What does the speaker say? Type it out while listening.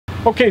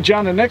Okay,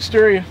 John, the next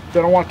area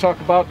that I want to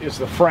talk about is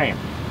the frame.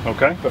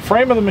 Okay. The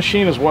frame of the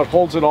machine is what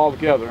holds it all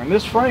together, and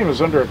this frame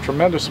is under a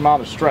tremendous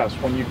amount of stress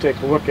when you take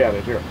a look at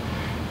it here.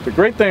 The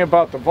great thing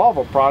about the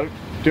Volvo product,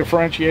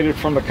 differentiated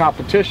from the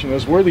competition,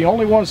 is we're the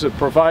only ones that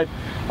provide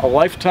a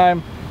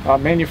lifetime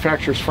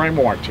manufacturer's frame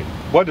warranty.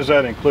 What does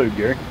that include,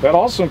 Gary? That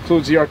also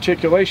includes the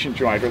articulation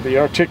joint, or the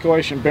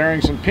articulation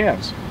bearings and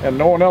pins, and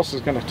no one else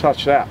is going to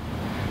touch that.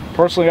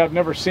 Personally, I've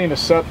never seen a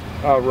set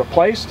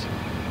replaced.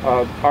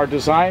 Our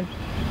design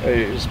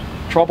is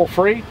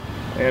trouble-free,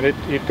 and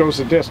it goes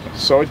the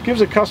distance. So it gives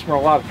a customer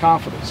a lot of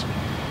confidence.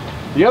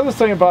 The other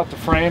thing about the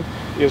frame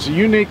is the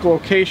unique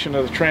location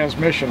of the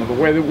transmission, of the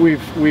way that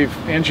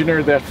we've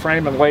engineered that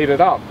frame and laid it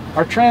out.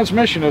 Our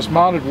transmission is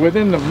mounted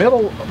within the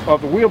middle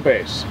of the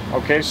wheelbase.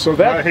 Okay, so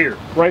that right here,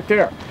 right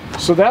there.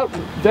 So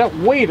that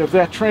weight of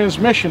that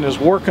transmission is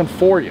working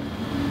for you.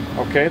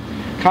 Okay,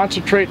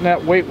 concentrating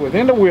that weight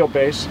within the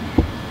wheelbase,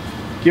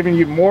 giving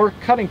you more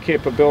cutting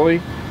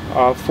capability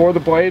for the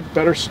blade,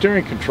 better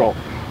steering control.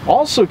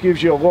 Also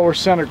gives you a lower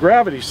center of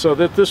gravity so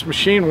that this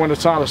machine, when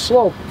it's on a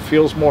slope,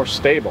 feels more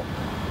stable.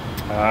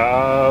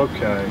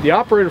 Okay. The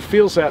operator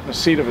feels that in the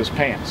seat of his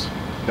pants.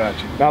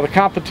 Gotcha. Now the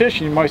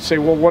competition, you might say,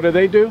 well, what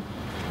do?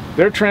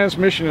 Their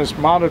transmission is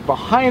mounted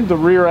behind the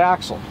rear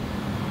axle.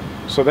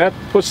 So that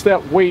puts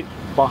that weight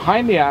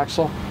behind the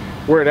axle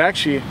where it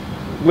actually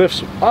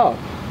lifts up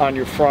on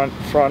your front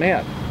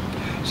end.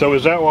 So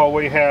is that why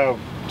we have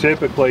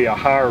typically a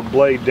higher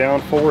blade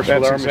downforce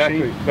with our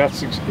machine?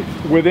 That's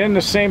within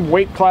the same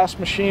weight class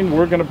machine,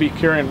 we're going to be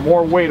carrying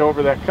more weight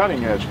over that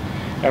cutting edge.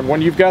 And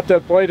when you've got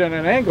that blade at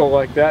an angle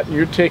like that, and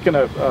you're taking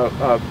a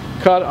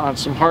cut on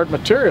some hard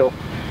material,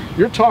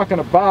 you're talking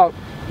about,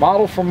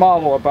 model for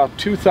model, about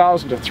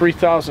 2,000 to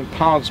 3,000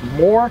 pounds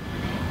more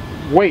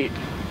weight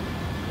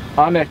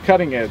on that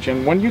cutting edge.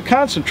 And when you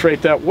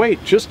concentrate that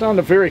weight just on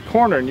the very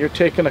corner and you're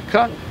taking a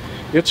cut,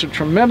 it's a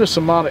tremendous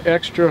amount of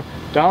extra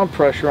down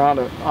pressure on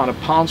a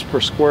pounds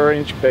per square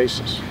inch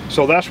basis.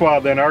 So that's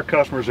why then our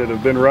customers that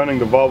have been running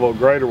the Volvo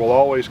grader will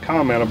always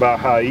comment about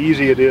how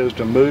easy it is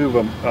to move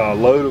a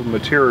load of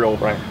material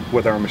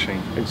with our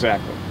machine.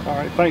 Exactly. All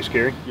right, thanks,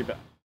 Gary. You bet.